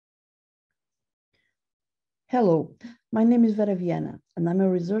Hello, my name is Vera Viana, and I'm a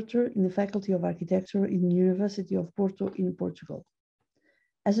researcher in the Faculty of Architecture in the University of Porto in Portugal.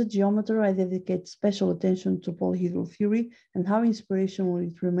 As a geometer, I dedicate special attention to polyhedral theory and how inspirational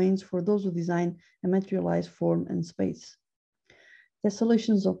it remains for those who design and materialize form and space.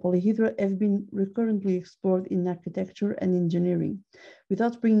 Tessellations of polyhedra have been recurrently explored in architecture and engineering.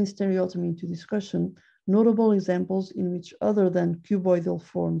 Without bringing stereotomy into discussion, notable examples in which other than cuboidal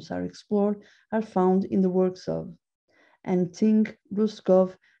forms are explored are found in the works of Anne Ting, Bruce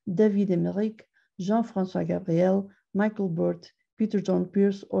Gove, David Emmerich, Jean-François Gabriel, Michael Burt, Peter John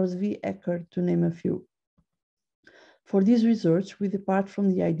Pierce, or Zvi Eckert, to name a few. For this research, we depart from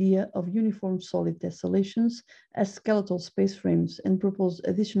the idea of uniform solid tessellations as skeletal space frames and propose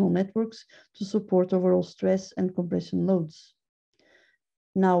additional networks to support overall stress and compression loads.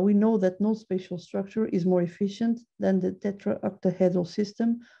 Now, we know that no spatial structure is more efficient than the tetra-octahedral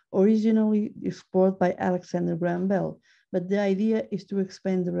system originally explored by Alexander Graham Bell, but the idea is to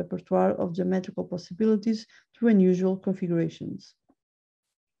expand the repertoire of geometrical possibilities through unusual configurations.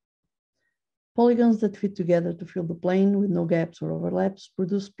 Polygons that fit together to fill the plane with no gaps or overlaps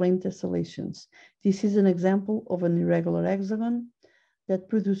produce plane tessellations. This is an example of an irregular hexagon that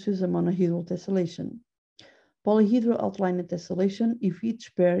produces a monohedral tessellation. Polyhedra outline a tessellation if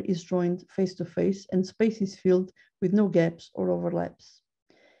each pair is joined face to face and space is filled with no gaps or overlaps.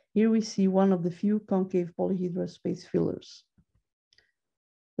 Here we see one of the few concave polyhedra space fillers.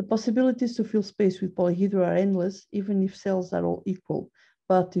 The possibilities to fill space with polyhedra are endless, even if cells are all equal.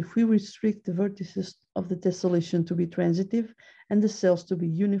 But if we restrict the vertices of the tessellation to be transitive and the cells to be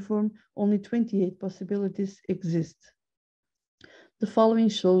uniform, only 28 possibilities exist. The following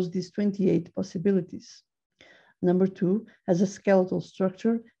shows these 28 possibilities. Number 2, as a skeletal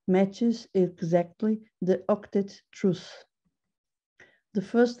structure, matches exactly the octet truth. The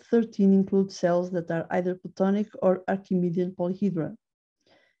first 13 include cells that are either Platonic or Archimedean polyhedra,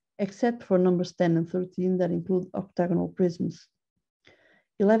 except for numbers 10 and 13 that include octagonal prisms.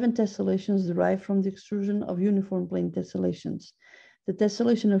 11 tessellations derive from the extrusion of uniform plane tessellations. The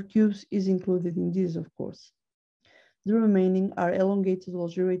tessellation of cubes is included in these, of course. The remaining are elongated or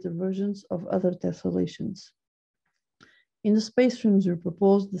girated versions of other tessellations. In the space frames we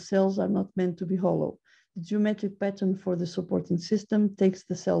propose, the cells are not meant to be hollow. The geometric pattern for the supporting system takes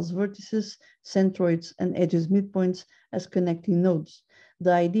the cell's vertices, centroids, and edges midpoints as connecting nodes.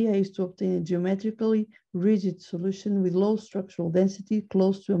 The idea is to obtain a geometrically rigid solution with low structural density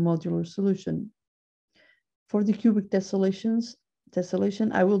close to a modular solution. For the cubic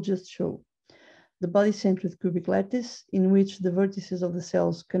tessellation, I will just show the body-centered cubic lattice in which the vertices of the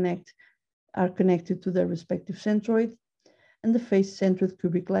cells are connected to their respective centroid, and the face-centered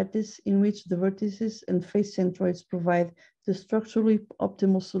cubic lattice in which the vertices and face centroids provide the structurally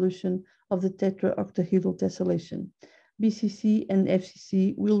optimal solution of the tetra-octahedral tessellation. BCC and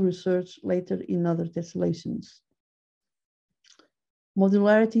FCC will research later in other tessellations.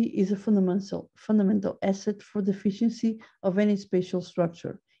 Modularity is a fundamental asset for the efficiency of any spatial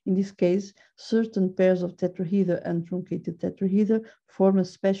structure. In this case, certain pairs of tetrahedra and truncated tetrahedra form a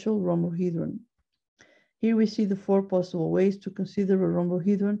special rhombohedron. Here we see the 4 possible ways to consider a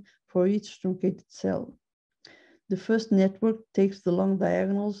rhombohedron for each truncated cell. The first network takes the long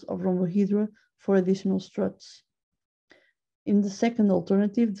diagonals of rhombohedra for additional struts. In the second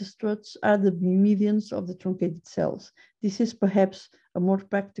alternative, the struts are the medians of the truncated cells. This is perhaps a more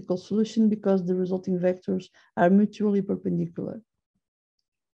practical solution because the resulting vectors are mutually perpendicular.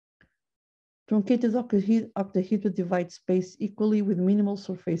 Truncated octahedra divide space equally with minimal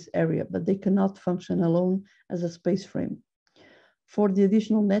surface area, but they cannot function alone as a space frame. For the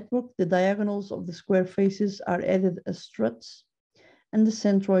additional network, the diagonals of the square faces are added as struts, and the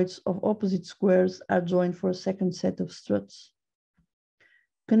centroids of opposite squares are joined for a second set of struts.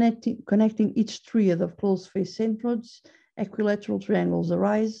 Connecting each triad of closed face centroids, equilateral triangles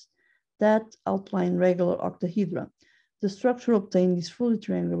arise that outline regular octahedra. The structure obtained is fully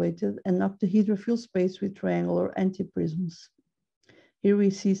triangulated, and octahedra fill space with triangular antiprisms. Here we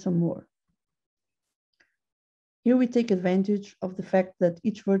see some more. Here we take advantage of the fact that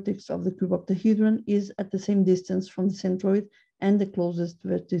each vertex of the cube octahedron is at the same distance from the centroid and the closest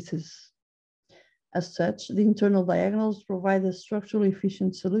vertices. As such, the internal diagonals provide a structurally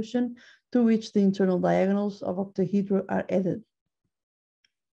efficient solution to which the internal diagonals of octahedra are added.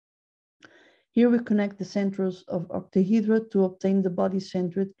 Here we connect the centers of octahedra to obtain the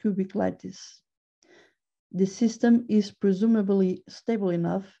body-centered cubic lattice. This system is presumably stable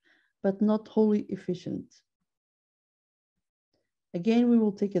enough, but not wholly efficient. Again, we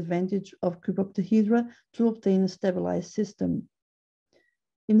will take advantage of cube octahedra to obtain a stabilized system.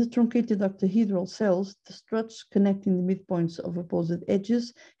 In the truncated octahedral cells, the struts connecting the midpoints of opposite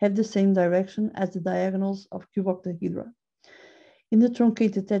edges have the same direction as the diagonals of cuboctahedra. In the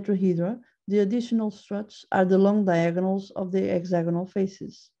truncated tetrahedra, the additional struts are the long diagonals of the hexagonal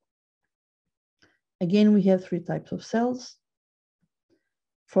faces. Again, we have three types of cells.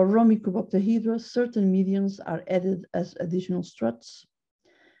 For Rhomicuboctahedra, certain medians are added as additional struts.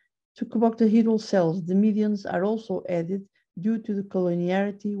 To cuboctahedral cells, the medians are also added due to the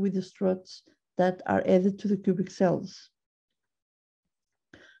collinearity with the struts that are added to the cubic cells.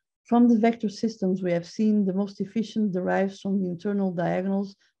 From the vector systems we have seen, the most efficient derives from the internal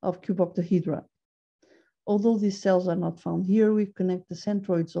diagonals of cuboctahedra. Although these cells are not found here, we connect the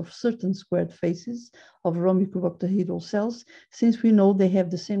centroids of certain squared faces of Rhomicuboctahedral cells, since we know they have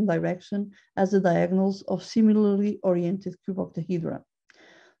the same direction as the diagonals of similarly oriented cuboctahedra.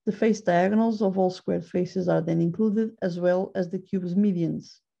 The face diagonals of all squared faces are then included, as well as the cube's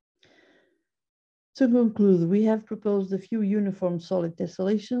medians. To conclude, we have proposed a few uniform solid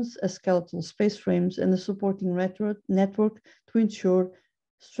tessellations as skeletal space frames and a supporting network to ensure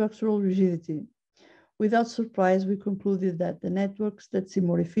structural rigidity. Without surprise, we concluded that the networks that seem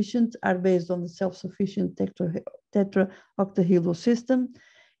more efficient are based on the self-sufficient tetra-octahedral system.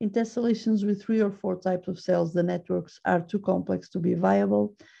 In tessellations with 3 or 4 types of cells, the networks are too complex to be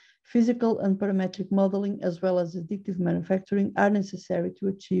viable. Physical and parametric modeling, as well as additive manufacturing, are necessary to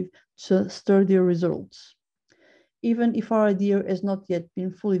achieve sturdier results. Even if our idea has not yet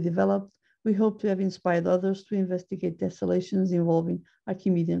been fully developed, we hope to have inspired others to investigate tessellations involving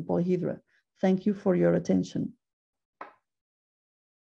Archimedean polyhedra. Thank you for your attention.